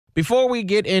Before we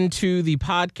get into the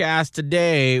podcast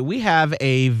today, we have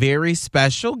a very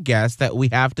special guest that we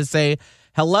have to say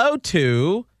hello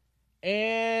to.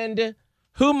 And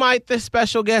who might this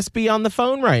special guest be on the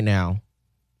phone right now?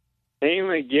 Hey,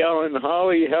 Miguel and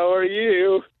Holly, how are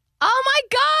you? Oh my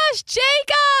gosh,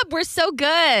 Jacob, we're so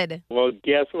good. Well,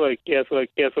 guess what?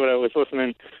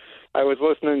 I was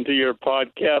listening to your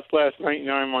podcast last night,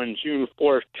 and I'm on June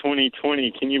 4th,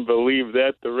 2020. Can you believe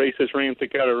that? The racist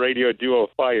Rant-A-Cata radio duo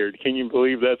fired. Can you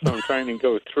believe that? So I'm trying to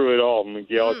go through it all,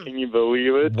 Miguel. Can you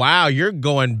believe it? Wow, you're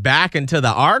going back into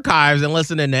the archives and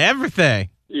listening to everything.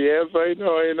 Yes, I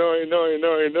know,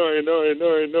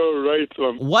 right?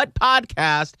 So What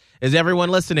podcast is everyone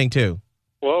listening to?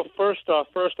 well, first off,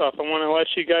 I want to let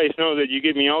you guys know that you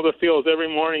give me all the feels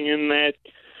every morning in that.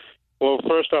 Well,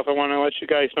 first off, I want to let you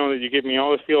guys know that you give me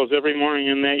all the feels every morning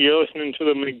in that you're listening to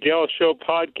the Miguel Show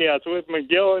podcast with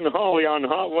Miguel and Holly on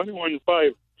Hot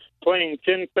 115, playing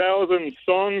 10,000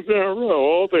 songs in a row,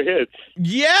 all the hits.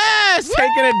 Yes,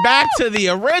 taking it back to the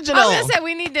original. I was going to say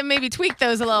we need to maybe tweak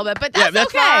those a little bit, but that's that's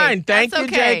okay. fine. Thank you,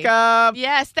 Jacob.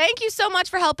 Yes, thank you so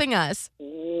much for helping us.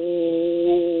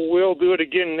 We'll do it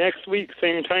again next week,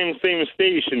 same time, same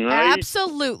station, right?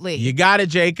 Absolutely. You got it,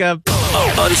 Jacob.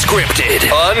 Unscripted,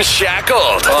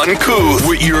 unshackled, uncouth.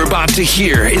 What you're about to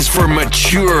hear is for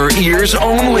mature ears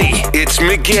only. It's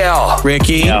Miguel.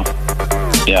 Ricky, Yeah.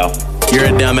 you're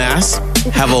a dumbass.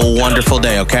 Have a wonderful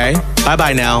day, okay?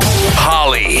 Bye-bye now.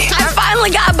 Holly. I finally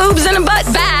got boobs and a butt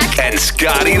back. And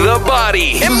Scotty the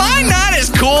Body. Am I not as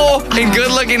cool and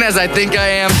good looking as I think I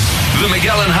am? The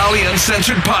Miguel and Holly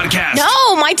Uncensored Podcast.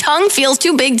 No, my tongue feels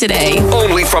too big today.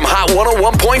 Only from Hot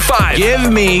 101.5.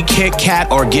 Give me Kit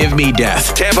Kat or give me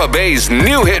death. Tampa Bay's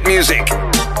new hit music.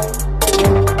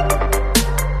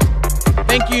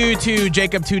 Thank you to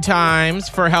Jacob 2 times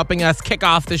for helping us kick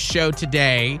off the show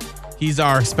today. He's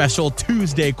our special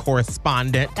Tuesday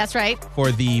correspondent That's right.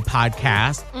 for the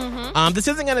podcast. This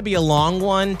isn't going to be a long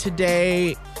one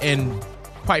today. And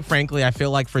quite frankly, I feel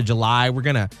like for July, we're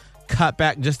going to cut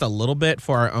back just a little bit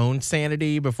for our own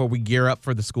sanity before we gear up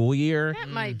for the school year. That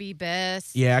might be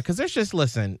best. Yeah, because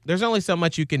there's only so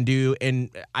much you can do. And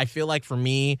I feel like for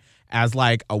me, as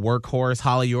like a workhorse,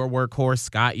 Holly, you're a workhorse,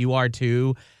 Scott, you are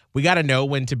too. We got to know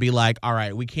when to be like, all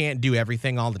right, we can't do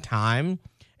everything all the time.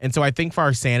 And so I think for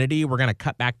our sanity, we're going to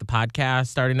cut back the podcast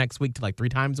starting next week to like 3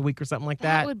 times a week or something like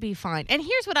that. That would be fine. And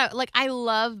here's what I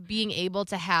love being able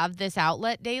to have this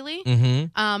outlet daily.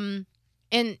 Mm-hmm.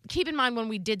 And keep in mind when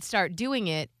we did start doing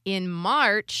it in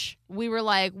March, we were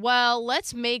like, well,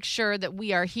 let's make sure that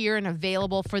we are here and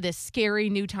available for this scary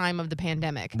new time of the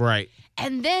pandemic. Right.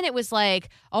 And then it was like,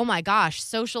 oh my gosh,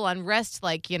 social unrest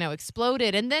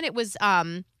exploded. And then it was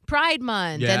Pride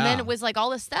Month. Yeah. And then it was like all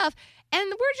this stuff. And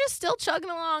we're just still chugging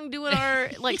along doing our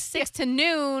 6 to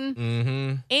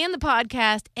noon and the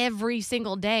podcast every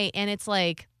single day. And it's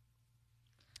like,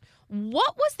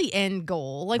 what was the end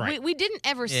goal? Like, right. we didn't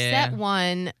ever set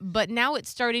one, but now it's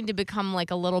starting to become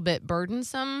like a little bit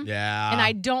burdensome. Yeah. And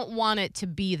I don't want it to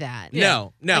be that.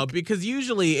 No, because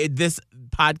usually this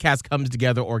podcast comes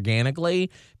together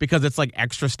organically because it's like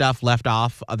extra stuff left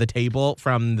off of the table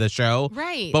from the show.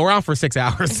 Right. But we're on for 6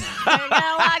 hours. We got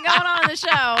a lot going on in the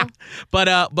show.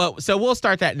 But so we'll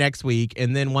start that next week.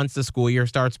 And then once the school year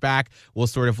starts back, we'll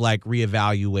sort of like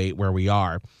reevaluate where we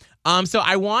are. So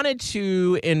I wanted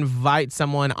to invite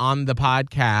someone on the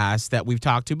podcast that we've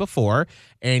talked to before,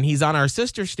 and he's on our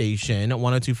sister station,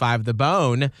 102.5 The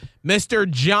Bone, Mr.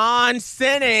 John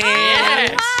Sinnings.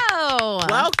 Hello.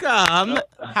 Welcome.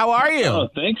 How are you? Oh,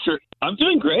 I'm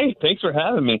doing great. Thanks for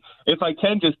having me. If I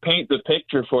can just paint the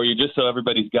picture for you, just so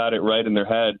everybody's got it right in their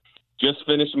head. Just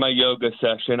finished my yoga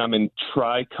session. I'm in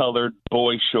tri-colored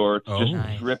boy shorts,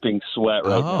 just dripping sweat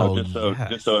right now,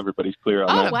 just so everybody's clear on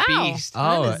that. Wow. Beast.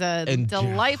 That is a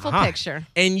delightful picture.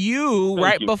 And you,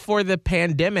 Thank you. before the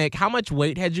pandemic, how much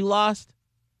weight had you lost?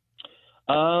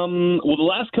 Well, the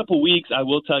last couple of weeks, I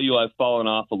will tell you I've fallen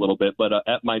off a little bit, but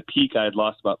at my peak, I had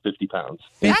lost about 50 pounds.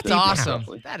 That's 50 awesome.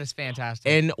 pounds. That is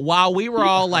fantastic. And while we were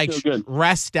all like I feel good.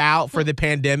 stressed out for the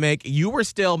pandemic, you were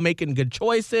still making good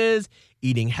choices,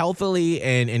 eating healthily,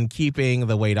 and keeping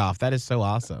the weight off. That is so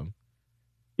awesome.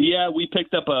 Yeah, we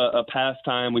picked up a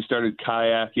pastime. We started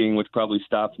kayaking, which probably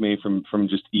stopped me from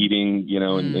just eating,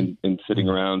 and sitting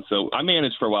around. So I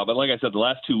managed for a while. But like I said, the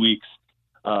last 2 weeks,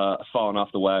 fallen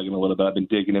off the wagon a little bit. I've been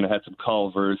digging in. I had some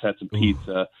Culver's, had some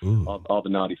pizza, all the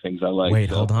naughty things I like. Wait,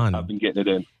 so hold on. I've been getting it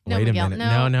in. No, Wait a Miguel,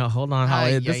 minute. No, hold on,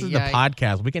 Holly. This is the Ay.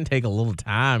 podcast. We can take a little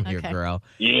time here, Okay. girl.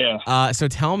 Yeah. So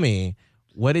tell me,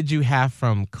 what did you have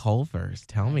from Culver's?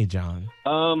 Tell me, John.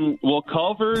 Well,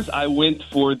 Culver's, I went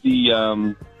for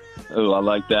the Oh, I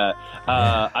like that.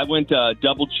 I went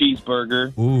double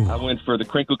cheeseburger. Ooh. I went for the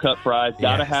crinkle cut fries.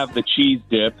 Gotta Yes. have the cheese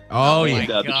dip. Oh, my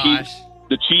yeah.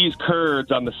 The cheese curds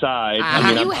on the side.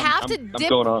 You have to I'm dip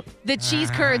going on. the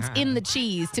cheese curds in the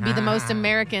cheese to be the most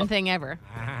American thing ever.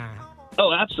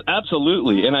 Oh,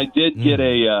 absolutely. And I did get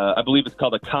I believe it's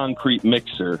called a concrete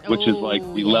mixer, which is like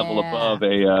the level above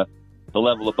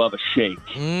a shake.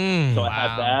 So I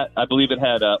had that. I believe it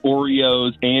had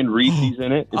Oreos and Reese's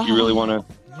in it. If you really want to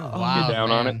get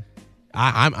down on it.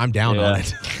 I'm down on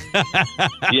it.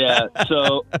 Yeah.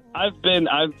 So I've been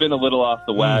a little off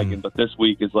the wagon, but this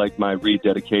week is like my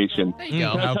rededication. There you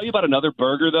go. Can I tell you about another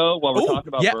burger though? While we're talking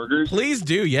about burgers, Please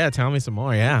do. Yeah, tell me some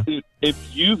more. Yeah. dude,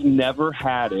 if you've never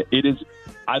had it, it is.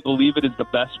 I believe it is the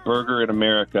best burger in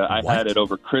America. I had it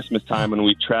over Christmas time when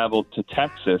we traveled to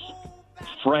Texas.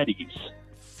 Freddy's.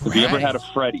 Have you ever had a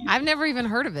Freddy's? I've never even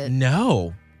heard of it.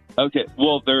 No. Okay,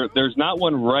 well, there's not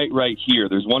one right here.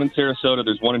 There's one in Sarasota,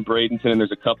 there's one in Bradenton, and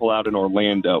there's a couple out in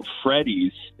Orlando.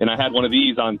 Freddy's, and I had one of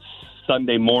these on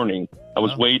Sunday morning. I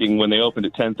was waiting when they opened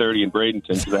at 10:30 in Bradenton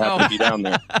because I happened to be down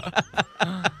there.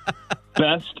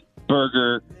 Best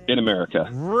burger in America.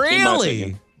 in my Really?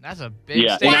 opinion. That's a big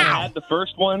Yeah, and statement. I had the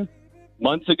first one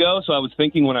months ago, so I was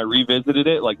thinking when I revisited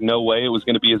it, like, no way it was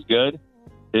going to be as good.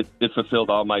 It fulfilled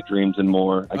all my dreams and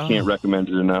more. I can't recommend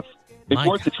it enough. It's My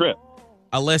worth the trip.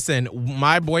 Listen,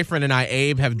 my boyfriend and I,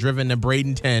 Abe, have driven to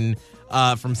Bradenton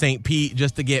from St. Pete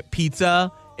just to get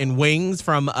pizza and wings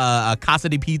from a Casa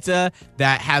de Pizza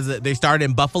that they started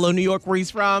in Buffalo, New York, where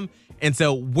he's from. And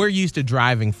so we're used to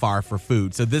driving far for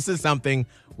food. So this is something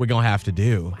we're going to have to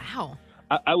do. Wow.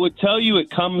 I would tell you it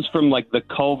comes from like the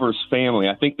Culver's family.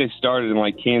 I think they started in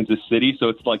like Kansas City, so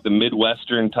it's like the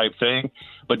Midwestern type thing.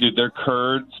 But dude, their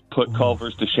curds put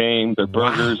Culver's to shame. Their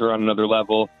burgers are on another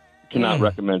level. Cannot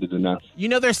recommend it enough. You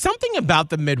know, there's something about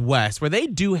the Midwest where they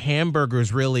do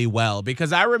hamburgers really well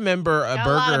because I remember a Got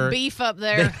burger. a lot of beef up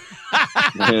there.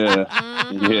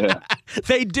 Yeah.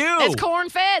 They do. It's corn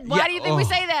fed. Why Yeah. do you think we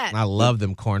say that? I love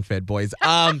them corn-fed boys.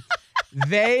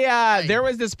 There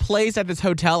was this place at this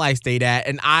hotel I stayed at,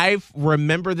 and I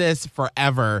remember this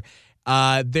forever.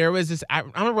 There was this, I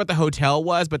don't remember what the hotel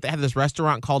was, but they had this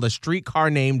restaurant called A Streetcar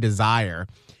Named Desire.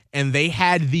 And they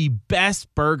had the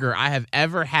best burger I have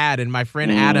ever had. And my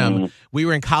friend Adam, we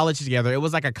were in college together. It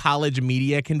was like a college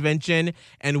media convention.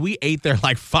 And we ate there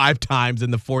like 5 times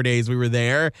in the 4 days we were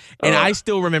there. And I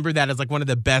still remember that as like one of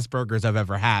the best burgers I've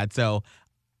ever had. So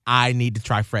I need to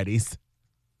try Freddy's.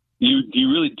 Do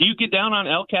you get down on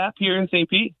El Cap here in St.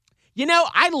 Pete? You know,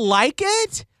 I like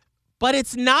it, but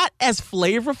it's not as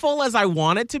flavorful as I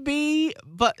want it to be.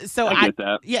 But so I get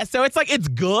that. Yeah, so it's like it's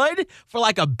good for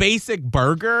like a basic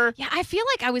burger. Yeah, I feel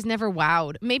like I was never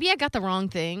wowed. Maybe I got the wrong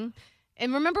thing.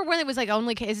 And remember when it was like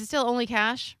only, is it still only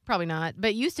cash? Probably not.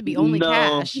 But it used to be only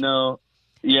cash. No.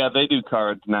 Yeah, they do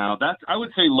cards now. I would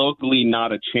say locally,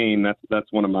 not a chain.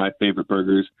 That's one of my favorite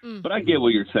burgers. But I get what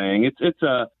you're saying. It's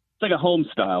like a home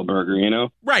style burger, you know?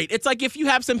 Right. It's like if you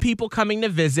have some people coming to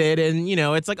visit and, you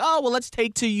know, it's like, oh, well, let's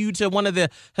take you to one of the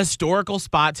historical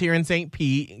spots here in St.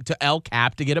 Pete, to El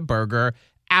Cap to get a burger.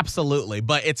 Absolutely.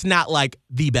 But it's not like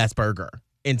the best burger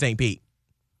in St. Pete.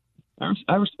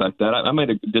 I respect that. I might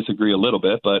disagree a little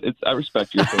bit, but I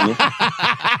respect your opinion.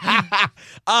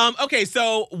 Okay,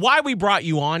 so why we brought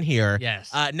you on here,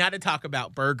 Yes. not to talk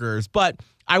about burgers, but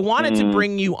I wanted to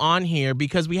bring you on here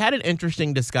because we had an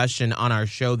interesting discussion on our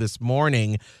show this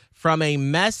morning from a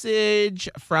message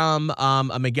from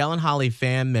a Miguel and Holly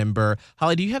fan member.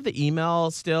 Holly, do you have the email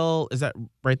still? Is that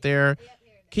right there?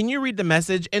 Can you read the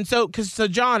message? And so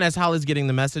John, as Holly's getting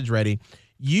the message ready,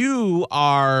 you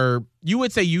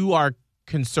would say you are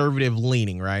conservative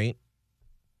leaning, right?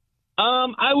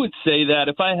 I would say that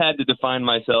if I had to define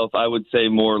myself, I would say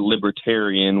more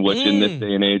libertarian, which in this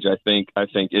day and age, I think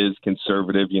is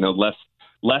conservative. You know,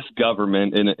 less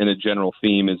government in a general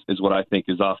theme is what I think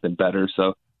is often better.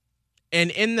 So, and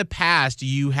in the past,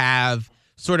 you have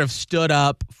sort of stood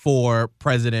up for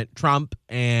President Trump,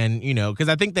 and you know, because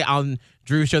I think on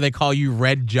Drew's show they call you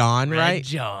Red John, right? Red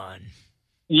John.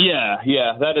 Yeah,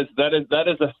 that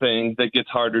is a thing that gets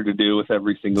harder to do with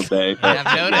every single day.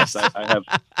 I've noticed. Yes, I have.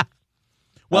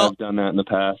 I've done that in the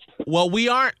past. Well, we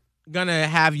aren't gonna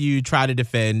have you try to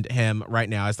defend him right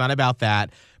now. It's not about that.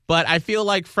 But I feel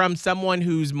like from someone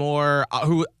who's more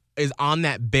who is on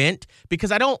that bent,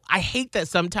 because I hate that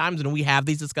sometimes when we have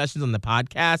these discussions on the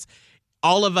podcast,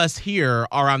 all of us here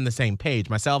are on the same page.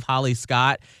 Myself, Holly,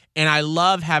 Scott. And I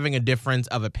love having a difference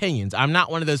of opinions. I'm not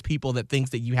one of those people that thinks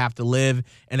that you have to live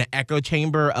in an echo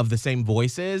chamber of the same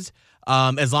voices,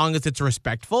 as long as it's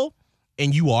respectful,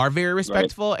 and you are very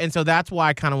respectful. Right. And so that's why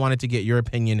I kind of wanted to get your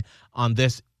opinion on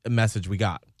this message we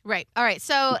got. Right. All right.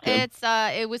 So Okay.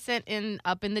 it was sent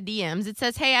up in the DMs. It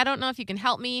says, "Hey, I don't know if you can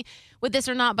help me with this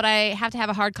or not, but I have to have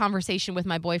a hard conversation with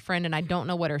my boyfriend, and I don't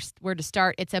know where to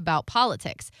start. It's about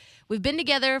politics. We've been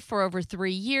together for over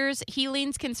 3 years. He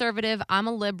leans conservative. I'm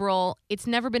a liberal. It's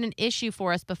never been an issue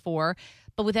for us before,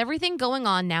 but with everything going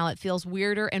on now, it feels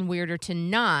weirder and weirder to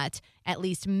not at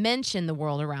least mention the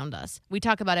world around us. We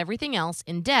talk about everything else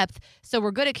in depth, so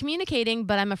we're good at communicating,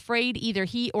 but I'm afraid either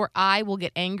he or I will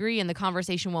get angry and the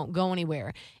conversation won't go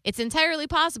anywhere. It's entirely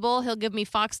possible he'll give me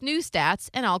Fox News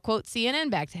stats and I'll quote CNN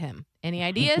back to him. Any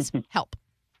ideas? Help."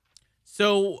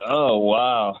 So, Oh,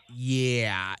 wow.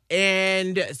 yeah.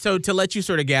 And so to let you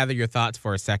sort of gather your thoughts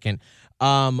for a second,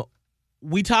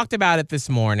 we talked about it this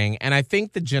morning, and I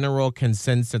think the general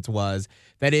consensus was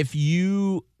that if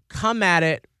you come at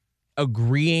it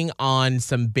agreeing on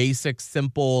some basic,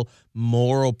 simple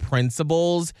moral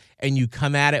principles and you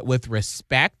come at it with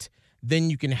respect, then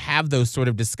you can have those sort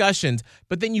of discussions.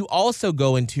 But then you also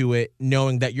go into it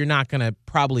knowing that you're not going to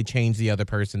probably change the other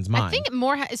person's mind. I think it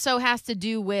more so has to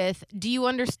do with, do you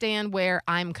understand where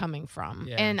I'm coming from?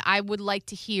 Yeah. And I would like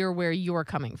to hear where you're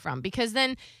coming from, because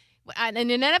then, and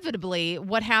inevitably,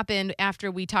 what happened after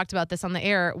we talked about this on the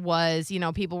air was,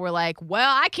 people were like,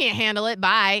 "Well, I can't handle it.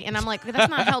 Bye." And I'm like, that's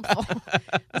not helpful.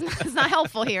 It's not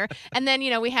helpful here. And then,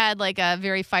 we had like a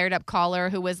very fired up caller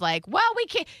who was like, "Well, we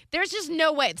can't, there's just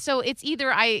no way." So it's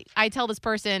either I tell this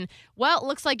person, "Well, it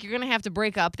looks like you're going to have to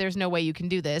break up. There's no way you can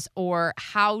do this." Or,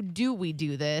 "How do we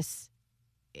do this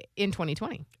in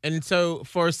 2020? And so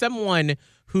for someone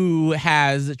who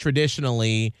has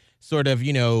traditionally sort of,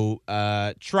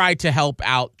 tried to help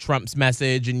out Trump's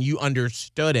message and you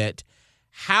understood it,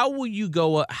 how would you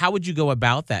go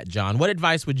about that, John? What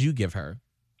advice would you give her?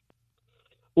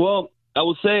 Well, I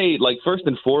will say, like, first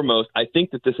and foremost, I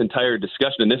think that this entire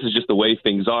discussion, and this is just the way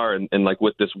things are, and like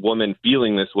with this woman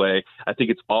feeling this way, I think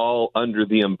it's all under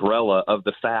the umbrella of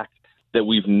the fact that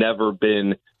we've never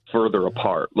been further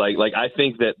apart. Like I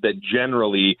think that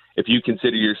generally, if you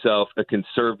consider yourself a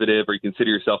conservative or you consider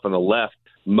yourself on the left,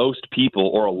 most people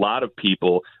or a lot of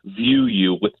people view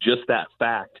you with just that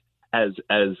fact as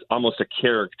almost a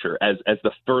caricature, as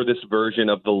the furthest version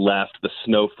of the left, the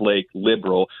snowflake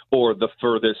liberal, or the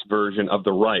furthest version of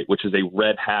the right, which is a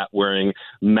red hat wearing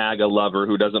MAGA lover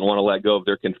who doesn't want to let go of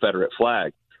their Confederate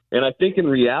flag. And I think in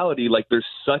reality, like, there's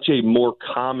such a more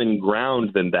common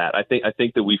ground than that. I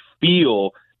think that we feel,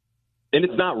 and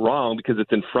it's not wrong because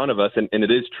it's in front of us, and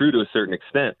it is true to a certain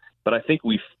extent, but I think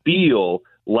we feel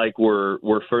like we're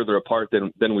further apart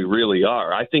than we really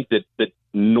are. I think that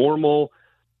normal,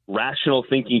 rational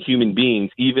thinking human beings,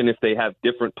 even if they have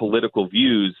different political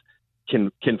views,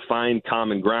 can find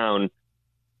common ground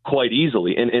quite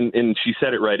easily. And she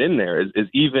said it right in there, is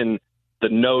even the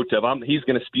note of he's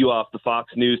going to spew off the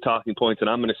Fox News talking points and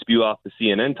I'm going to spew off the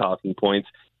CNN talking points.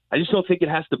 I just don't think it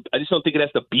has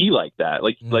to be like that.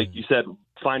 Like you said,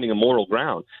 finding a moral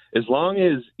ground. As long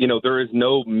as, there is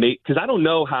no because I don't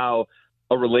know how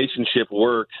a relationship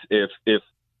works if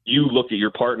you look at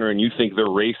your partner and you think they're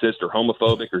racist or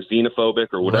homophobic or xenophobic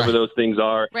or whatever Right. those things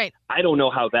are. Right. I don't know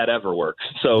how that ever works.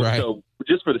 So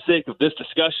just for the sake of this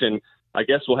discussion, I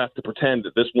guess we'll have to pretend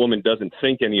that this woman doesn't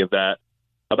think any of that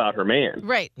about her man.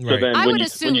 Right. So then I when would you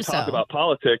assume talk so. about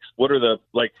politics, what are the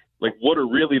what are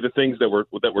really the things that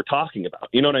we're talking about?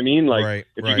 You know what I mean? Like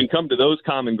if you can come to those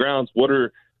common grounds, what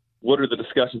are the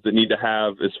discussions that need to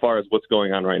have as far as what's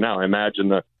going on right now? I imagine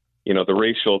the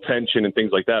racial tension and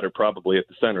things like that are probably at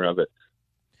the center of it.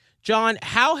 John,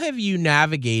 how have you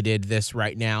navigated this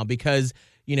right now? Because,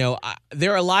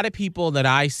 there are a lot of people that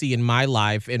I see in my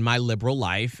life, in my liberal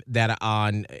life, that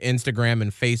on Instagram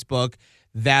and Facebook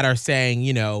that are saying,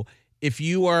 if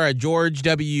you are a George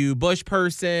W. Bush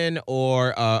person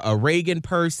or a Reagan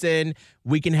person,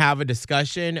 we can have a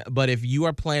discussion. But if you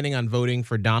are planning on voting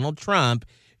for Donald Trump,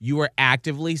 you are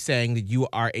actively saying that you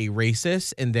are a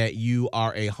racist and that you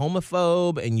are a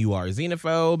homophobe and you are a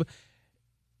xenophobe.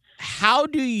 How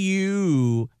do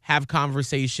you have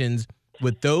conversations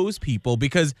with those people?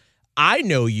 Because I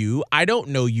know you. I don't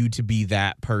know you to be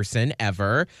that person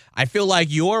ever. I feel like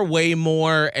you're way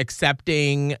more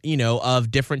accepting, of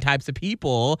different types of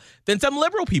people than some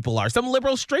liberal people are, some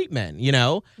liberal straight men,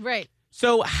 Right.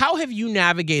 So how have you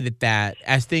navigated that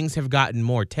as things have gotten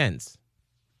more tense?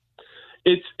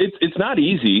 It's not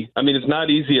easy. I mean, it's not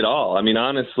easy at all. I mean,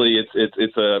 honestly,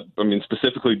 it's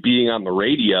specifically being on the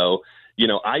radio,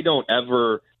 I don't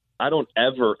ever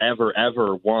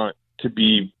want to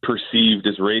be perceived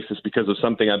as racist because of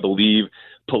something I believe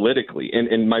politically.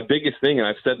 And my biggest thing, and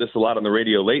I've said this a lot on the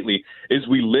radio lately, is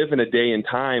we live in a day and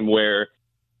time where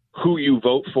who you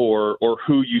vote for or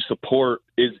who you support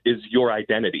is your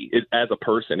identity as a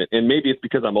person. And maybe it's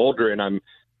because I'm older and I'm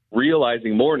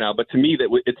realizing more now, but to me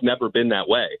that it's never been that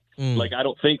way. Like, I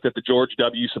don't think that the George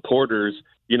W. supporters,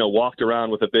 walked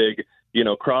around with a big,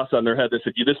 cross on their head that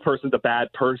said, this person's a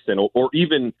bad person, or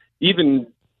even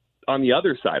on the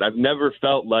other side. I've never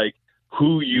felt like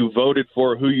who you voted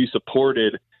for, who you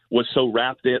supported was so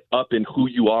wrapped up in who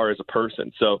you are as a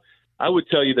person. So I would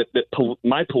tell you that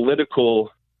my political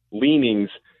leanings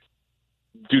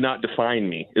do not define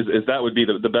me, is that would be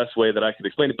the best way that I could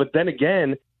explain it. But then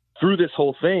again, through this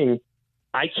whole thing,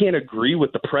 I can't agree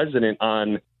with the president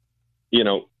on,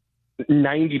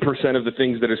 90% of the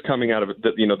things that is coming out of it,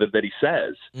 that he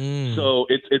says. So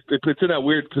it's in that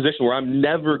weird position where I'm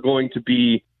never going to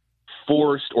be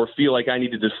forced or feel like I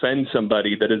need to defend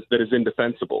somebody that is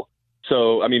indefensible.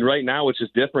 So, I mean, right now it's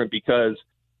just different because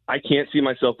I can't see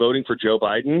myself voting for Joe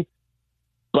Biden,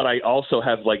 but I also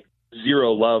have like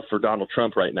zero love for Donald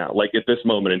Trump right now. Like, at this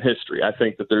moment in history, I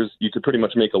think that you could pretty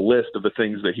much make a list of the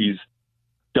things that he's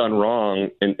done wrong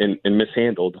and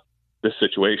mishandled this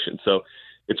situation. So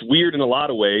it's weird in a lot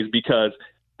of ways because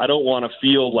I don't want to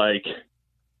feel like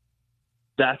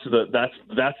that's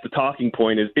the talking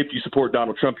point is if you support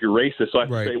Donald Trump, you're racist. So I have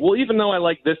to say, well, even though I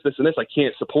like this, and this, I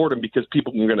can't support him because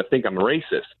people are going to think I'm a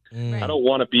racist. I don't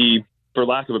want to be, for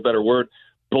lack of a better word,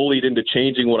 bullied into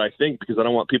changing what I think because I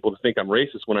don't want people to think I'm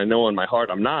racist when I know in my heart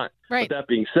I'm not. But that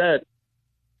being said,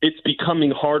 it's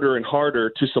becoming harder and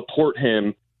harder to support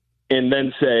him and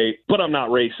then say, but I'm not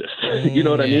racist. You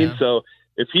know what I mean? So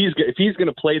if he's going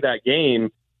to play that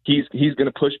game, he's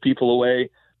going to push people away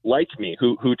like me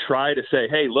who try to say,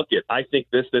 hey, look I think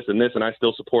this, and this, and I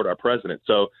still support our president.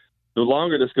 So the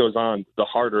longer this goes on, the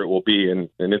harder it will be. And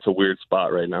it's a weird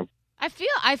spot right now.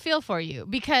 I feel for you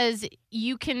because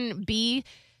you can be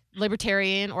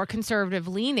libertarian or conservative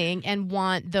leaning and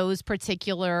want those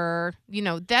particular,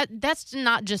 that's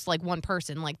not just like one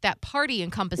person. Like, that party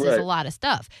encompasses a lot of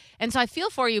stuff. And so I feel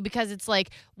for you because it's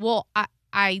like, well,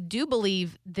 I do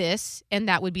believe this, and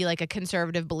that would be like a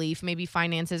conservative belief, maybe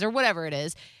finances or whatever it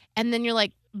is. And then you're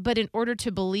like, but in order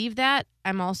to believe that,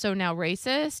 I'm also now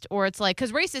racist. Or it's like,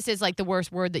 because racist is like the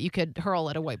worst word that you could hurl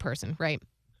at a white person, right?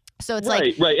 So it's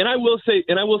right. And I will say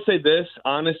this,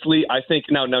 honestly, I think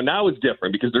now it's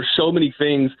different because there's so many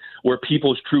things where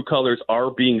people's true colors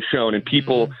are being shown and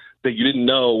people that you didn't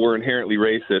know were inherently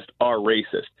racist are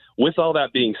racist. With all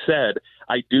that being said,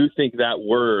 I do think that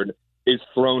word is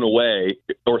thrown away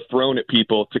or thrown at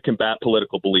people to combat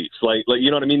political beliefs. Like,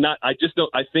 you know what I mean?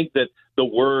 I think that the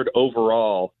word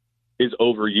overall is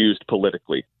overused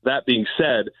politically. That being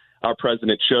said, our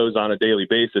president shows on a daily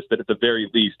basis that at the very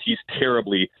least, he's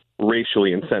terribly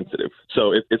racially insensitive.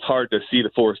 So it's hard to see the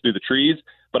forest through the trees,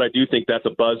 but I do think that's a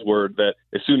buzzword that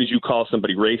as soon as you call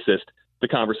somebody racist, the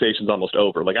conversation's almost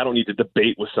over. Like, I don't need to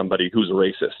debate with somebody who's a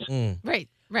racist.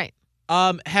 Right.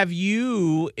 Have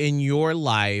you in your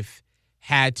life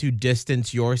had to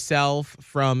distance yourself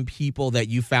from people that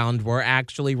you found were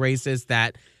actually racist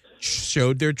that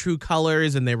showed their true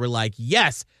colors and they were like,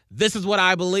 yes, this is what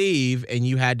I believe, and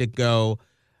you had to go,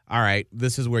 all right,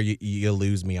 this is where you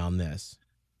lose me on this?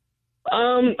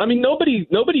 I mean,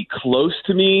 nobody close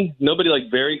to me, nobody like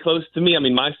very close to me. I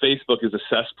mean, my Facebook is a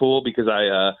cesspool because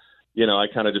I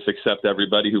kind of just accept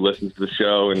everybody who listens to the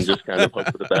show and just kind of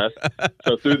hope for the best.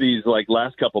 So through these like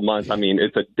last couple months, I mean,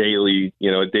 it's a daily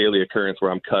occurrence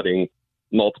where I'm cutting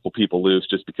multiple people loose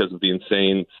just because of the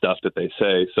insane stuff that they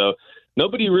say. So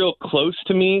nobody real close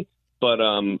to me. But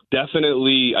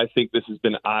definitely, I think this has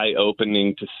been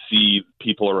eye-opening to see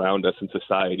people around us in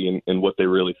society and what they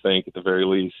really think, at the very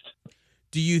least.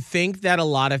 Do you think that a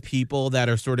lot of people that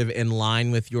are sort of in line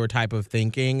with your type of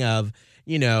thinking of,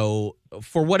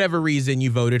 for whatever reason you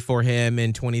voted for him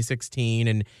in 2016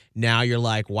 and now you're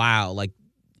like, wow, like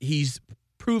he's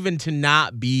proven to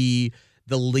not be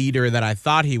the leader that I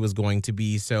thought he was going to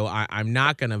be, so I'm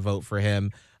not going to vote for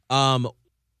him.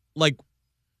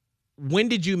 When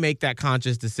did you make that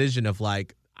conscious decision of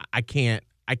like, I can't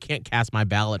cast my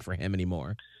ballot for him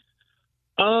anymore?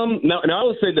 Now I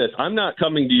will say this. I'm not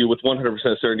coming to you with 100%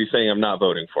 certainty saying I'm not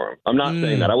voting for him. I'm not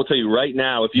saying that. I will tell you right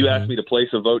now, if you asked me to place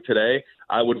a vote today,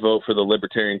 I would vote for the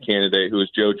Libertarian candidate who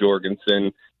is Jo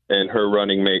Jorgensen and her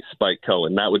running mate, Spike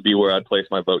Cohen. That would be where I'd place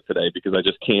my vote today because I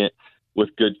just can't,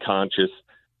 with good conscience,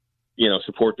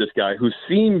 support this guy who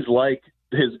seems like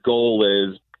his goal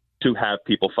is to have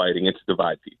people fighting and to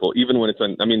divide people, even when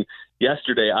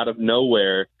yesterday out of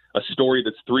nowhere, a story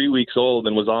that's 3 weeks old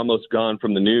and was almost gone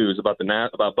from the news about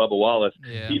Bubba Wallace,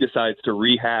 he decides to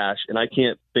rehash, and I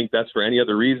can't think that's for any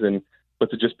other reason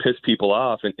but to just piss people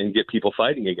off and get people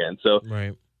fighting again. So,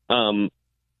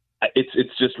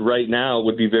 it's just right now it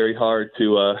would be very hard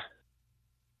to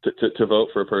vote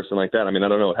for a person like that. I mean, I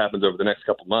don't know what happens over the next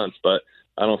couple months, but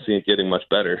I don't see it getting much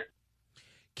better.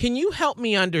 Can you help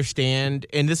me understand,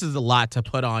 and this is a lot to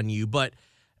put on you, but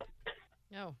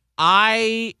No.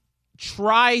 I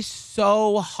try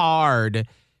so hard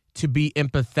to be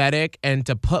empathetic and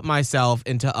to put myself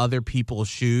into other people's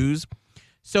shoes.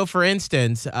 So, for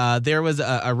instance, there was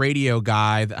a radio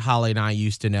guy that Holly and I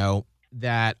used to know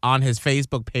that on his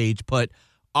Facebook page put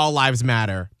 "All Lives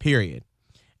Matter," period.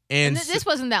 And this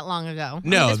wasn't that long ago.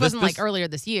 No, this wasn't like earlier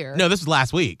this year. No, this was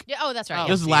last week. Yeah. Oh, that's right.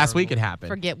 This was last week it happened.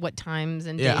 Forget what times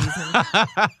and days. Yeah.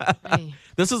 And,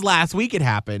 This was last week it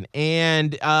happened.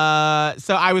 And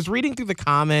so I was reading through the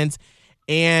comments,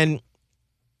 and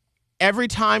every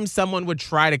time someone would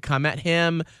try to come at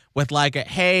him with like a,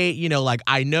 hey, like,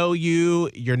 I know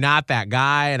you're not that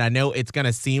guy, and I know it's going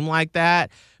to seem like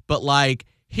that, but like,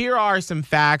 here are some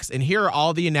facts, and here are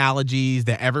all the analogies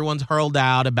that everyone's hurled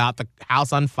out about the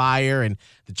house on fire and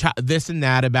this and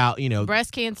that about,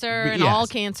 breast cancer and Yes. all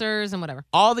cancers and whatever.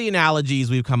 all the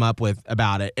analogies we've come up with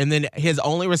about it. And then his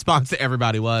only response to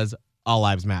everybody was, "All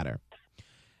lives matter."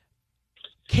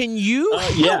 Can you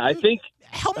I think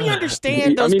help me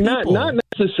understand those people? Not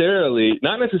necessarily,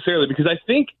 because I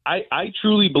think I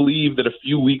truly believe that a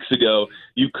few weeks ago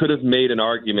you could have made an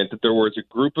argument that there was a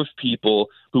group of people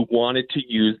who wanted to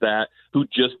use that who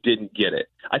just didn't get it.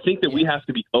 I think that we have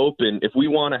to be open if we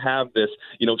want to have this,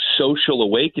 social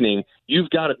awakening. You've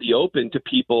got to be open to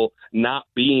people not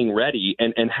being ready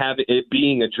and have it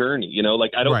being a journey.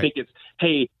 I don't think it's,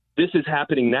 hey, this is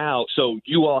happening now, so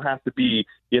you all have to be,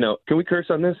 can we curse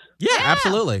on this? Yeah,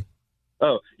 absolutely.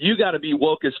 Oh, you got to be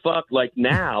woke as fuck like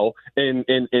now, and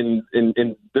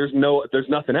there's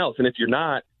nothing else. And if you're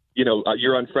not,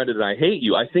 you're unfriended and I hate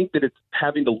you. I think that it's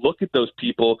having to look at those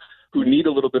people who need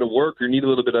a little bit of work or need a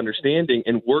little bit of understanding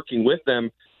and working with them,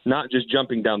 not just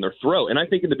jumping down their throat. And I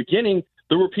think in the beginning,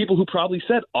 there were people who probably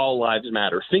said all lives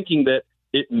matter, thinking that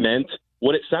it meant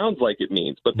what it sounds like it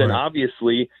means. But then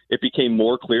obviously it became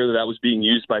more clear that was being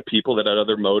used by people that had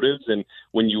other motives. And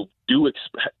when you do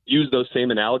use those same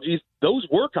analogies, those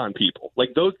work on people.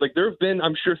 There have been,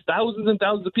 I'm sure, thousands and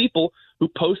thousands of people who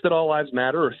posted all lives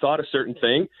matter or thought a certain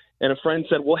thing. And a friend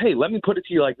said, well, hey, let me put it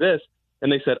to you like this.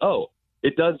 And they said, oh,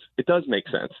 it does make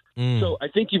sense. So I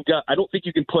think I don't think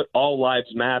you can put all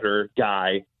lives matter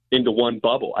guy into one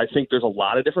bubble. I think there's a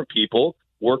lot of different people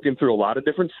working through a lot of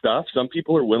different stuff. Some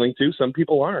people are willing to, some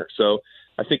people aren't. So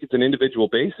I think it's an individual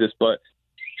basis, but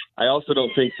I also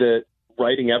don't think that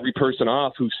writing every person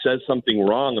off who says something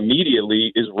wrong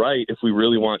immediately is right if we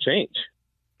really want change.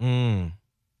 And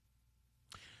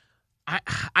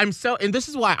this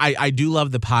is why I do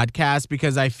love the podcast,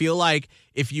 because I feel like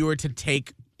if you were to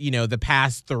take, the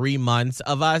past 3 months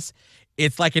of us,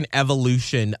 it's like an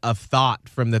evolution of thought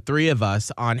from the three of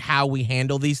us on how we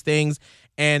handle these things.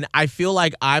 And I feel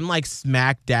like I'm like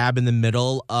smack dab in the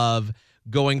middle of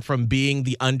going from being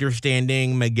the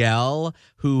understanding Miguel,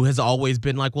 who has always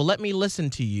been like, well, let me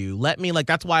listen to you.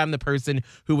 That's why I'm the person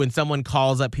who, when someone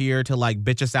calls up here to like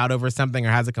bitch us out over something or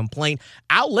has a complaint,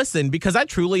 I'll listen, because I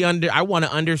truly I want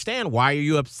to understand, why are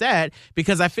you upset?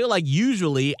 Because I feel like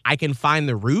usually I can find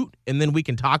the root and then we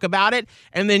can talk about it.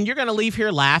 And then you're going to leave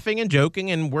here laughing and joking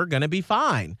and we're going to be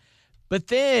fine. But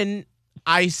then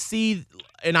I see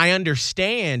and I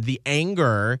understand the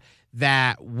anger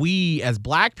that we as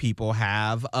Black people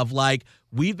have of like,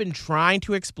 we've been trying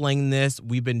to explain this.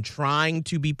 We've been trying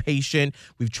to be patient.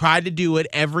 We've tried to do it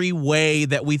every way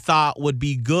that we thought would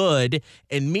be good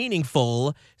and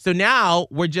meaningful. So now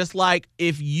we're just like,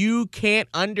 if you can't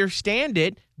understand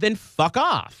it, then fuck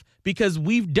off, because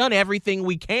we've done everything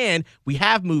we can. We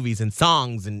have movies and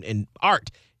songs and art.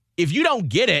 If you don't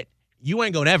get it, you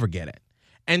ain't gonna ever get it.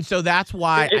 And so that's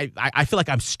why I feel like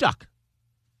I'm stuck.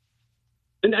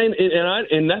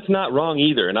 And that's not wrong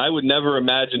either. And I would never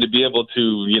imagine to be able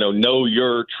to, know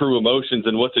your true emotions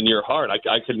and what's in your heart.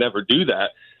 I could never do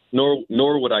that, nor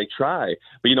would I try.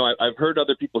 But, I've heard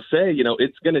other people say,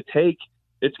 it's going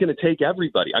to take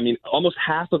everybody. I mean, almost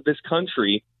half of this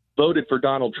country voted for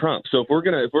Donald Trump. So if we're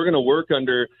going to work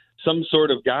under some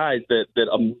sort of guise that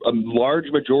a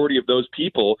large majority of those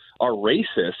people are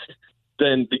racist,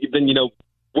 then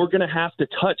we're going to have to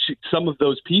touch some of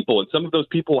those people, and some of those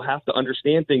people will have to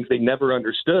understand things they never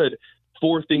understood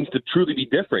for things to truly be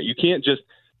different. You can't just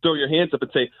throw your hands up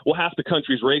and say, well, half the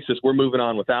country's racist, we're moving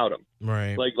on without them.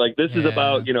 Right. Like this is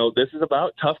about, this is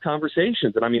about tough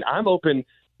conversations. And I mean, I'm open,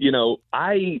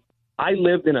 I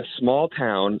lived in a small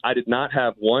town. I did not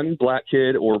have one Black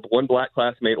kid or one Black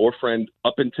classmate or friend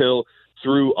up until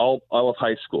through all of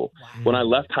high school. Wow. When I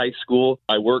left high school,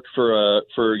 I worked for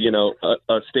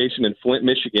a station in Flint,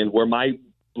 Michigan, where my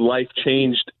life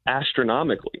changed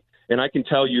astronomically. And I can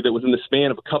tell you that within the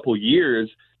span of a couple years,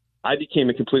 I became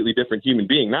a completely different human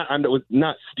being. I was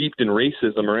not steeped in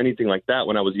racism or anything like that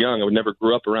when I was young. I would never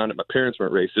grew up around it. My parents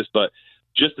weren't racist, but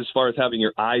just as far as having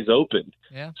your eyes opened.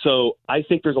 Yeah. So I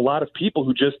think there's a lot of people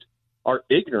who just are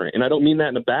ignorant. And I don't mean that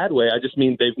in a bad way. I just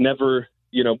mean they've never,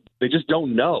 they just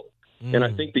don't know. And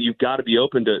I think that you've got to be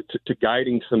open to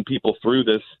guiding some people through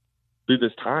this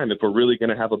time if we're really going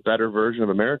to have a better version of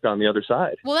America on the other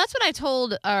side. Well, that's what I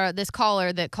told this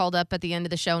caller that called up at the end of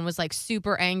the show and was like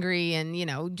super angry and,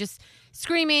 just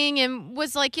screaming and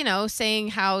was like, saying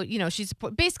how, she's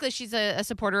a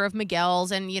supporter of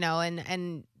Miguel's and,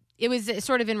 and it was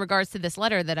sort of in regards to this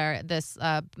letter this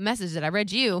message that I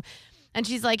read you. And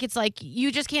she's like, it's like,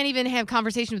 you just can't even have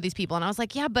conversation with these people. And I was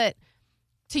like, yeah, but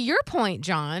to your point,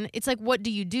 John, it's like, what do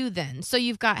you do then? So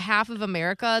you've got half of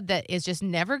America that is just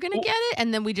never going to get it,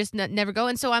 and then we just never go.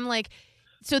 And so I'm like,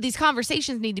 so these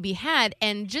conversations need to be had.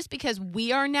 And just because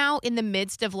we are now in the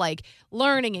midst of like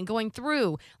learning and going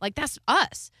through, like that's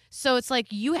us. So it's like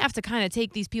you have to kind of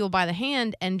take these people by the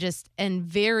hand and it's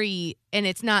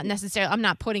not necessarily, I'm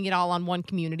not putting it all on one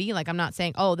community. Like I'm not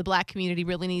saying, oh, the Black community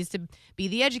really needs to be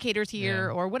the educators here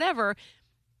or whatever.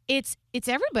 It's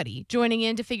everybody joining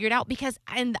in to figure it out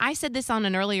and I said this on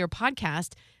an earlier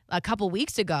podcast a couple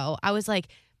weeks ago. I was like,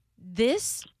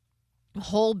 this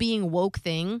whole being woke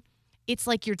thing, it's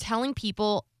like you're telling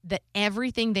people that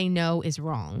everything they know is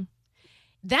wrong.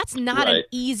 That's not an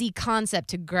easy concept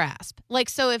to grasp. Like,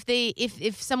 so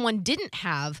if someone didn't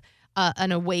have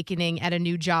an awakening at a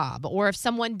new job, or if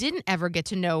someone didn't ever get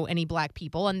to know any Black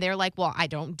people and they're like, well, I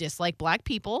don't dislike Black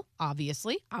people,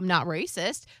 obviously, I'm not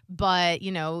racist, but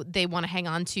they want to hang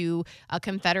on to a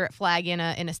Confederate flag in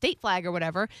a state flag or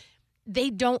whatever,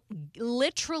 they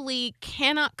literally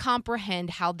cannot comprehend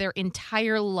how their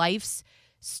entire life's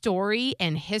story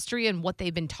and history and what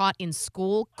they've been taught in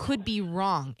school could be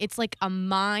wrong. It's like a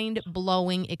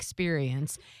mind-blowing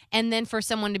experience. And then for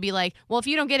someone to be like, well, if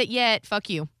you don't get it yet,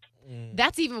 fuck you.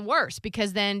 That's even worse,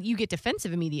 because then you get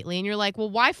defensive immediately and you're like,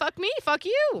 well, why fuck me? Fuck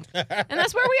you. And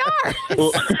that's where we are.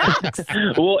 It sucks.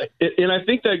 And I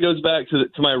think that goes back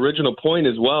to my original point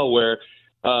as well, where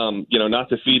not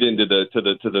to feed into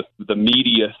the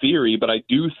media theory, but I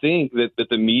do think that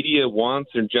the media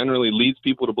wants and generally leads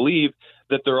people to believe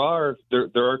that there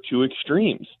are two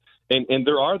extremes. And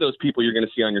there are those people you're going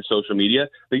to see on your social media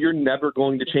that you're never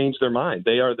going to change their mind.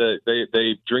 They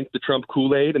drink the Trump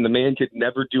Kool-Aid, and the man could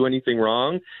never do anything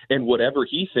wrong. And whatever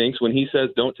he thinks, when he says,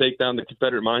 don't take down the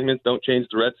Confederate monuments, don't change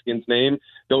the Redskins' name,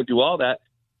 don't do all that,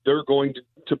 they're going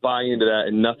to buy into that,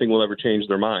 and nothing will ever change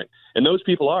their mind. And those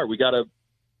people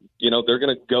they're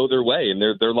going to go their way, and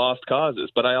they're lost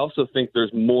causes. But I also think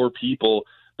there's more people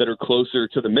that are closer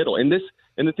to the middle. And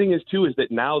the thing is, too, is that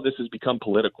now this has become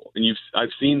political. And I've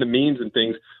seen the memes and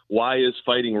things. Why is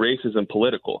fighting racism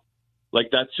political?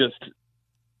 Like, that's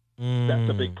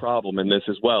a big problem in this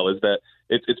as well, is that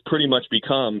it's pretty much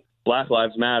become Black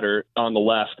Lives Matter on the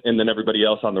left and then everybody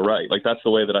else on the right. Like, that's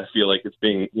the way that I feel like it's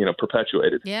being,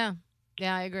 perpetuated. Yeah.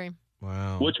 Yeah, I agree.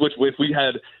 Wow. Which if we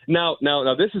had now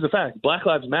this is a fact. Black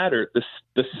Lives Matter.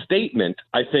 The statement,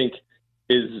 I think,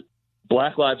 is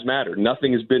Black Lives Matter.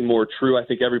 Nothing has been more true. I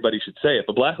think everybody should say it.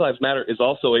 But Black Lives Matter is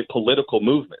also a political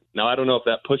movement. Now, I don't know if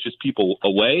that pushes people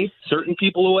away, certain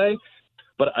people away,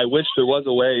 but I wish there was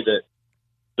a way that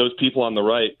those people on the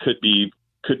right could be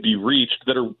reached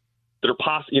that are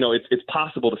possible. It's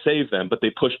possible to save them, but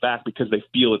they push back because they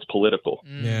feel it's political.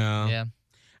 Yeah.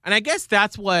 And I guess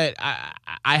that's what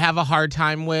I have a hard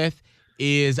time with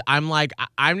is I'm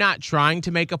not trying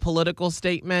to make a political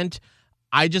statement.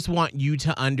 I just want you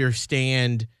to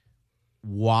understand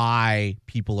why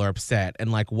people are upset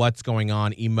and like what's going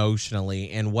on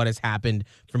emotionally and what has happened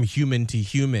from human to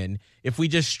human. If we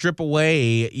just strip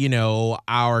away,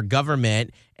 our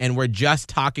government and we're just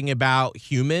talking about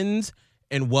humans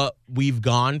and what we've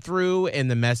gone through and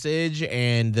the message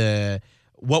and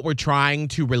what we're trying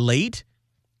to relate,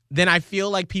 then I feel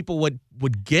like people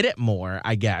would get it more,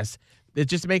 I guess. It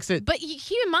just makes it. But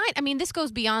keep in mind, this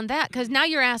goes beyond that, because now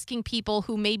you're asking people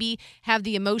who maybe have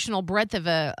the emotional breadth of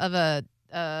a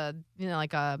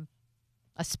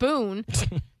spoon.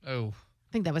 Oh,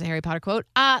 I think that was a Harry Potter quote.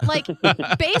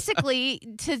 Basically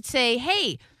to say,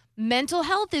 hey, mental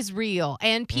health is real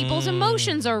and people's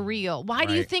emotions are real. Why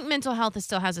do you think mental health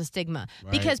still has a stigma?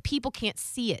 Right. Because people can't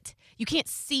see it. You can't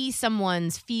see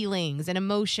someone's feelings and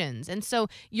emotions. And so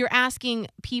you're asking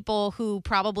people who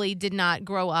probably did not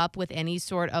grow up with any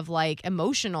sort of like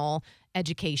emotional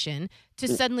education to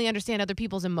suddenly understand other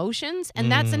people's emotions.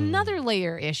 And that's another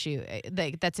layer issue.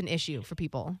 That's an issue for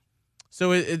people.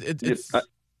 So it's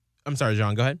I'm sorry,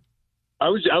 John, go ahead. I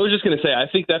was just going to say, I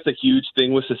think that's a huge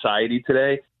thing with society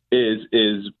today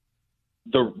is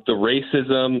the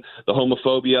racism, the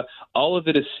homophobia, all of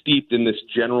it is steeped in this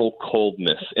general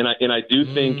coldness. And I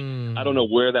do think, I don't know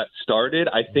where that started.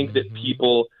 I think that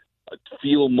people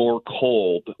feel more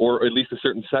cold, or at least a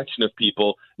certain section of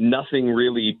people, nothing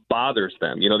really bothers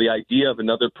them. You know, the idea of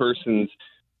another person's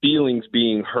feelings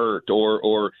being hurt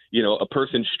or you know, a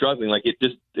person struggling, like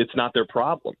it's not their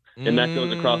problem. And that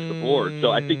goes across the board.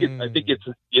 So I think it's,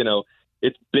 you know,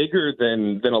 it's bigger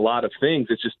than a lot of things.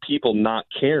 It's just people not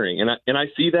caring. And I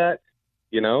see that,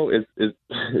 you know,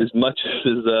 as much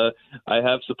as I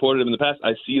have supported him in the past,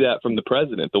 I see that from the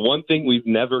president. The one thing we've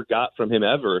never got from him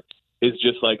ever is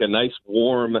just like a nice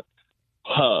warm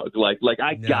hug. Like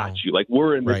I got you. Like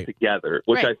we're in this together,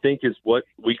 which I think is what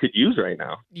we could use right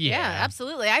now. Yeah,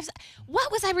 absolutely.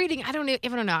 What was I reading? I don't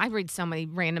even know. I read so many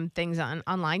random things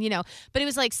online, you know, but it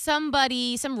was like some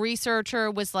researcher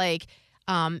was like,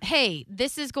 hey,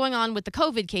 this is going on with the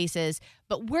COVID cases,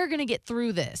 but we're going to get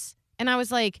through this. And I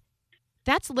was like,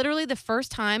 that's literally the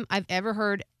first time I've ever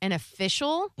heard an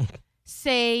official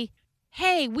say,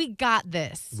 hey, we got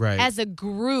this as a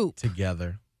group.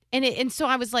 Together. And so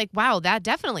I was like, wow, that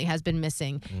definitely has been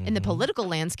missing in the political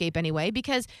landscape anyway,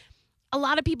 because a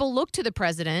lot of people look to the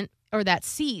president or that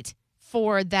seat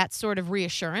for that sort of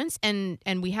reassurance, and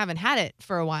we haven't had it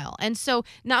for a while. And so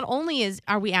not only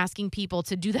are we asking people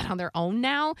to do that on their own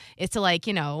now, it's to, like,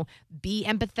 you know, be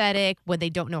empathetic when they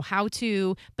don't know how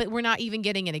to, but we're not even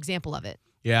getting an example of it.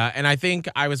 Yeah, and I think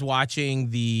I was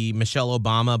watching the Michelle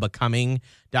Obama Becoming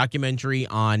documentary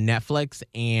on Netflix,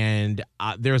 and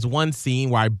there's one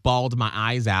scene where I bawled my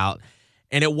eyes out,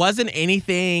 and it wasn't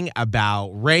anything about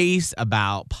race,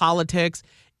 about politics.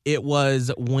 It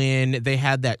was when they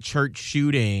had that church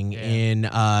shooting in,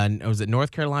 was it North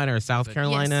Carolina or South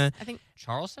Carolina? Yes, I think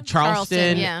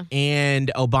Charleston, yeah.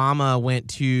 And Obama went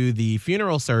to the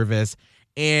funeral service,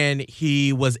 and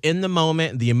he was in the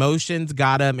moment. The emotions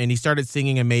got him, and he started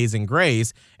singing Amazing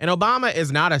Grace. And Obama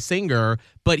is not a singer,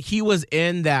 but he was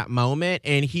in that moment,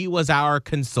 and he was our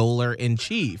consoler in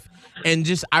chief. And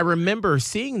just, I remember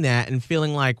seeing that and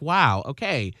feeling like, wow,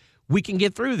 okay, we can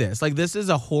get through this. Like, this is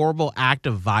a horrible act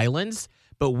of violence,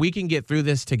 but we can get through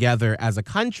this together as a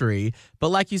country. But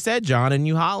like you said, John, and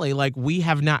you, Holly, like, we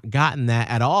have not gotten that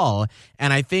at all.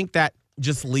 And I think that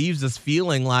just leaves us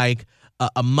feeling like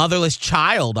a motherless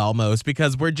child almost,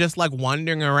 because we're just like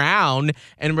wandering around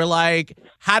and we're like,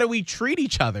 how do we treat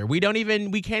each other? We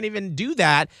can't even do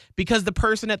that because the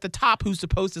person at the top who's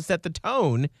supposed to set the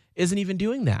tone isn't even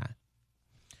doing that.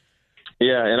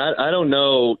 Yeah, and I don't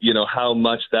know, you know, how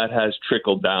much that has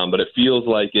trickled down, but it feels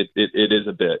like it is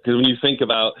a bit. Because when you think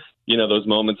about, you know, those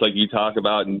moments like you talk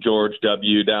about in George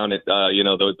W. down at, you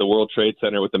know, the World Trade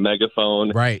Center with the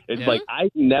megaphone. Right. It's like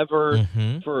I've never,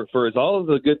 for as all of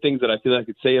the good things that I feel I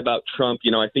could say about Trump,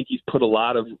 you know, I think he's put a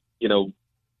lot of, you know,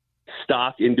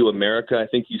 stock into America. I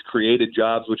think he's created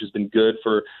jobs, which has been good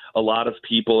for a lot of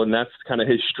people, and that's kind of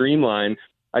his streamline.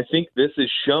 I think this has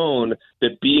shown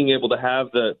that being able to have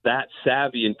that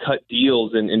savvy and cut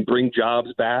deals and bring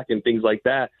jobs back and things like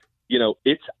that, you know,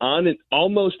 it's on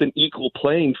almost an equal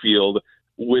playing field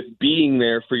with being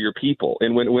there for your people.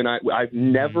 And when I've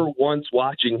never once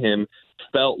watching him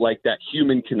felt like that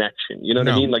human connection. You know what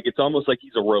I mean? Like, it's almost like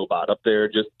he's a robot up there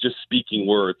just speaking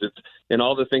words. It's, and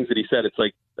all the things that he said, it's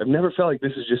like, I've never felt like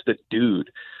this is just a dude.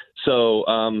 So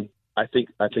I think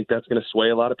that's going to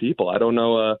sway a lot of people. I don't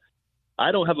know.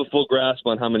 I don't have a full grasp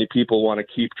on how many people want to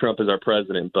keep Trump as our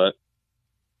president, but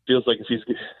feels like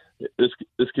if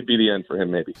this could be the end for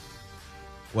him, maybe.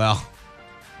 Well,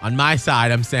 on my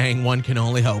side, I'm saying one can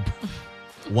only hope.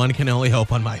 One can only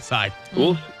hope on my side.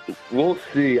 We'll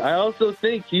see. I also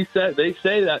think they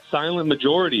say that silent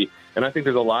majority, and I think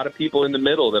there's a lot of people in the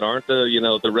middle that aren't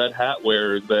the red hat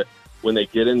wearers that when they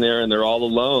get in there and they're all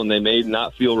alone, they may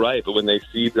not feel right, but when they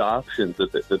see the options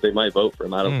that they might vote for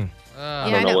him. I don't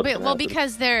know.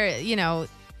 Because they're, you know,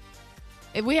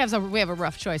 we have a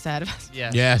rough choice ahead of us.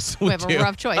 Yes, we have a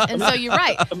rough choice, and so you're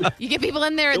right. You get people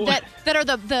in there that are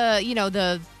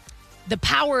the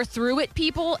power through it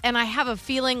people, and I have a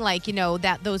feeling like, you know,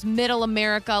 that those middle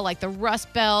America, like the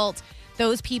Rust Belt,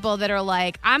 those people that are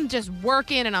like, I'm just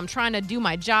working and I'm trying to do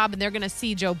my job, and they're gonna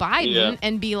see Joe Biden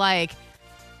and be like,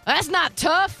 that's not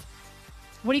tough.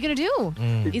 What are you gonna do?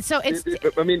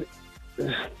 I mean,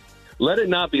 let it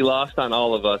not be lost on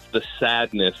all of us the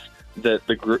sadness that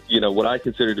what I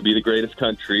consider to be the greatest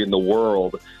country in the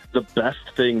world, the best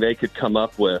thing they could come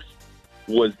up with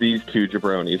was these two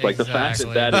jabronis. Like the fact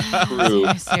that is true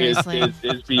Seriously.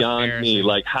 is beyond me.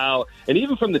 Like how, and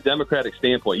even from the Democratic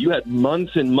standpoint, you had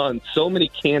months and months, so many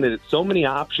candidates, so many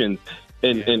options,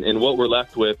 and what we're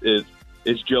left with is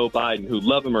Joe Biden, who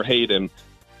love him or hate him,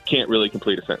 can't really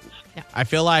complete a sentence. I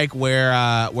feel like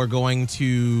we're going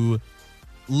to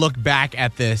look back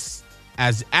at this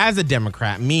as a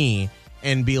Democrat, me,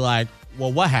 and be like,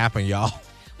 well, what happened, y'all?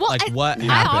 Well, like, what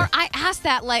happened? I asked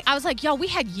that, like, I was like, yo, we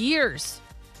had years.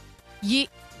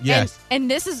 Yes.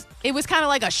 And it was kind of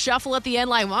like a shuffle at the end,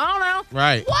 like, well, I don't know.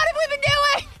 Right. What have we been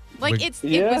doing? Like,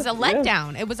 it was a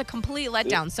letdown. It was a complete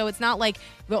letdown. So it's not like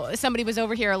somebody was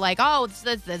over here like, oh, it's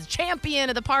the champion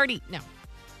of the party. No.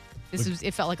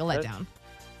 It felt like a letdown.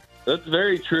 That's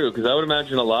very true, because I would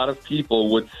imagine a lot of people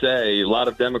would say, a lot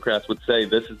of Democrats would say,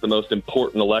 this is the most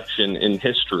important election in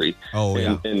history. Oh,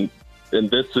 yeah. And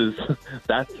that's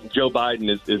Joe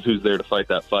Biden is who's there to fight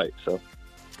that fight. So,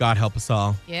 God help us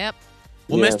all. Yep.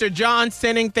 Well, Yeah. Mr. John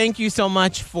Sinning, thank you so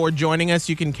much for joining us.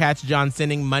 You can catch John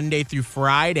Sinning Monday through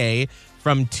Friday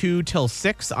from 2 till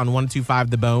 6 on 102.5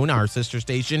 The Bone, our sister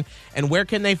station. And where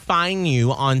can they find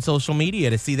you on social media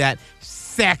to see that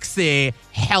sexy,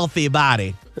 healthy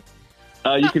body?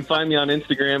 you can find me on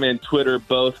Instagram and Twitter,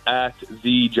 both at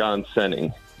the John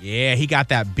Senning. Yeah, he got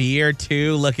that beard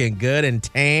too, looking good and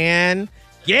tan.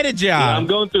 Get it, John. Yeah, I'm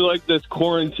going through like this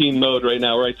quarantine mode right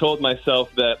now, where I told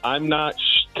myself that I'm not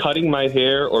cutting my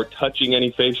hair or touching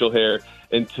any facial hair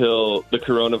until the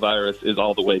coronavirus is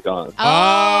all the way gone. Oh.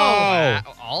 Wow,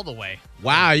 all the way.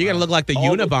 Wow, you're going to look like the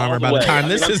Unabomber by the way. time I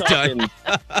mean, this is done.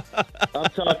 I'm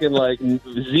talking like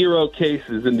 0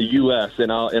 cases in the U.S.,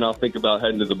 and I'll think about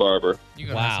heading to the barber. You're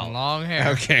going to have some long hair.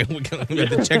 Okay, we're going to have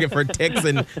to check it for ticks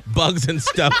and bugs and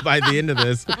stuff by the end of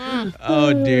this.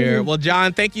 Oh, dear. Well,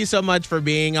 John, thank you so much for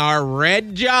being our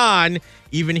Red John,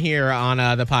 even here on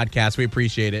the podcast. We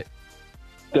appreciate it.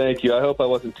 Thank you. I hope I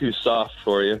wasn't too soft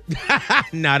for you.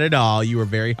 Not at all. You were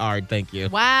very hard. Thank you.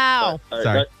 Wow. All right,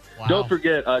 Sorry. Wow. Don't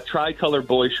forget, tricolor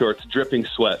boy shorts, dripping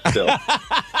sweat still.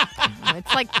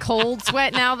 It's like cold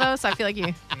sweat now, though, so I feel like you.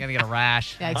 You're going to get a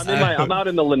rash. Yeah, I'm out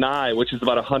in the Lanai, which is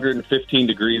about 115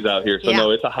 degrees out here. So, Yeah.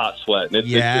 no, it's a hot sweat. And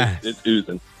it's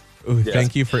oozing. Ooh, Yeah.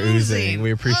 Thank you for oozing. Oozing.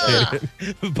 We appreciate it.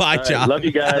 Bye, right, John. love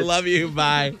you guys. I love you.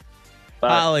 Bye. Bye.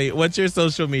 Holly, what's your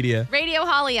social media? Radio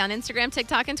Holly on Instagram,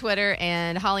 TikTok, and Twitter,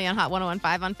 and Holly on Hot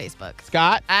 101.5 on Facebook.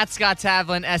 Scott? At Scott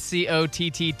Tavlin,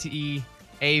 SCOTTTAVLIN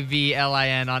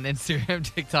on Instagram,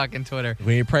 TikTok, and Twitter.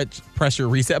 When you press your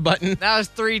reset button. That was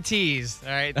 3 T's.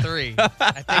 All right, 3. I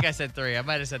think I said 3. I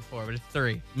might have said 4, but it's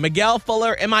 3. Miguel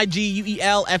Fuller,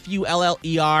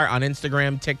 MiguelFuller on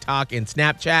Instagram, TikTok, and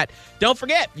Snapchat. Don't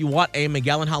forget, you want a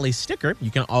Miguel and Holly sticker, you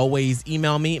can always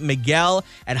email me, Miguel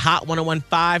at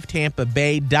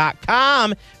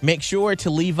hot1015tampabay.com. Make sure to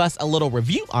leave us a little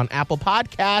review on Apple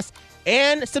Podcasts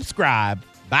and subscribe.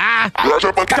 Bye.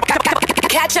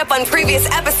 Catch up on previous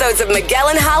episodes of Miguel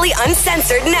and Holly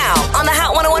Uncensored now on the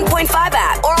Hot 101.5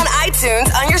 app or on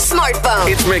iTunes on your smartphone.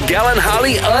 It's Miguel and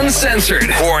Holly Uncensored,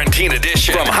 Quarantine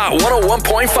Edition from Hot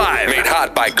 101.5. Made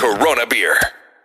hot by Corona Beer.